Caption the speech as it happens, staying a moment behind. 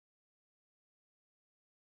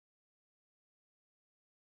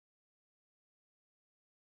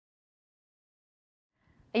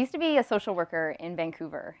I used to be a social worker in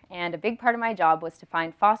Vancouver, and a big part of my job was to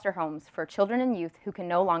find foster homes for children and youth who can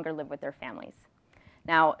no longer live with their families.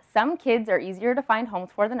 Now, some kids are easier to find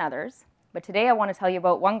homes for than others, but today I want to tell you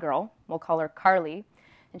about one girl, we'll call her Carly,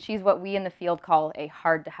 and she's what we in the field call a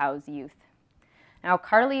hard-to-house youth. Now,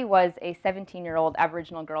 Carly was a 17-year-old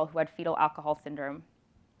Aboriginal girl who had fetal alcohol syndrome.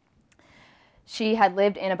 She had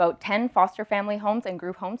lived in about 10 foster family homes and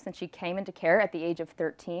group homes since she came into care at the age of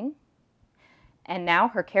 13. And now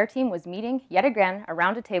her care team was meeting yet again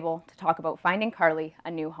around a table to talk about finding Carly a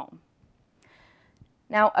new home.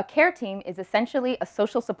 Now, a care team is essentially a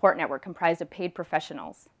social support network comprised of paid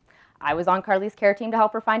professionals. I was on Carly's care team to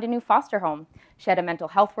help her find a new foster home. She had a mental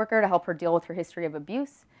health worker to help her deal with her history of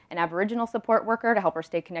abuse, an Aboriginal support worker to help her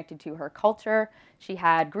stay connected to her culture. She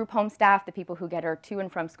had group home staff, the people who get her to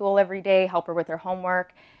and from school every day, help her with her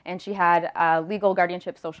homework. And she had a legal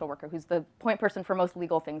guardianship social worker, who's the point person for most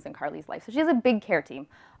legal things in Carly's life. So she has a big care team,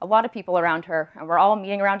 a lot of people around her, and we're all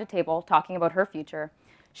meeting around a table talking about her future.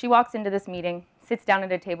 She walks into this meeting, sits down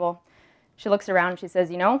at a table. She looks around and she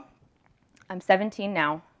says, you know, I'm 17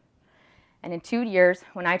 now, and in 2 years,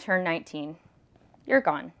 when I turn 19, you're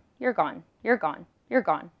gone, you're gone, you're gone, you're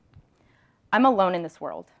gone. I'm alone in this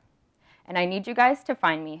world, and I need you guys to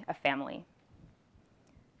find me a family.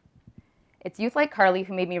 It's youth like Carly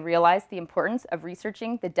who made me realize the importance of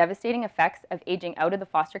researching the devastating effects of aging out of the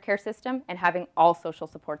foster care system and having all social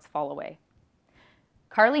supports fall away.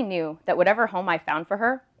 Carly knew that whatever home I found for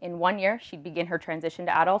her, in 1 year she'd begin her transition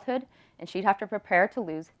to adulthood, and she'd have to prepare to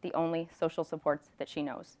lose the only social supports that she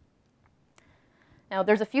knows. Now,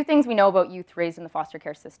 there's a few things we know about youth raised in the foster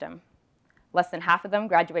care system. Less than half of them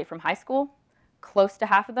graduate from high school. Close to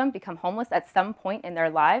half of them become homeless at some point in their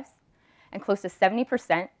lives, and close to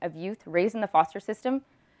 70% of youth raised in the foster system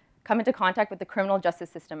come into contact with the criminal justice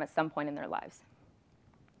system at some point in their lives.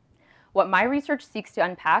 What my research seeks to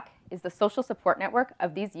unpack is the social support network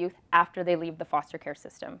of these youth after they leave the foster care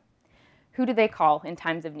system. Who do they call in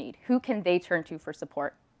times of need? Who can they turn to for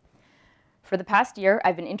support? For the past year,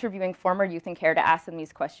 I've been interviewing former youth in care to ask them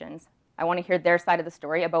these questions. I want to hear their side of the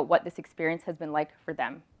story about what this experience has been like for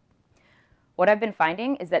them. What I've been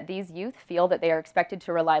finding is that these youth feel that they are expected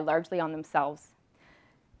to rely largely on themselves.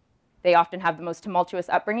 They often have the most tumultuous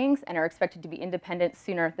upbringings and are expected to be independent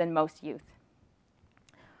sooner than most youth.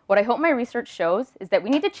 What I hope my research shows is that we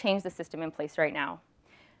need to change the system in place right now.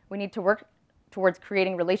 We need to work towards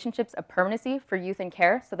creating relationships of permanency for youth in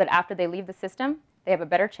care so that after they leave the system, they have a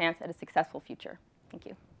better chance at a successful future. Thank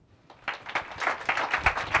you.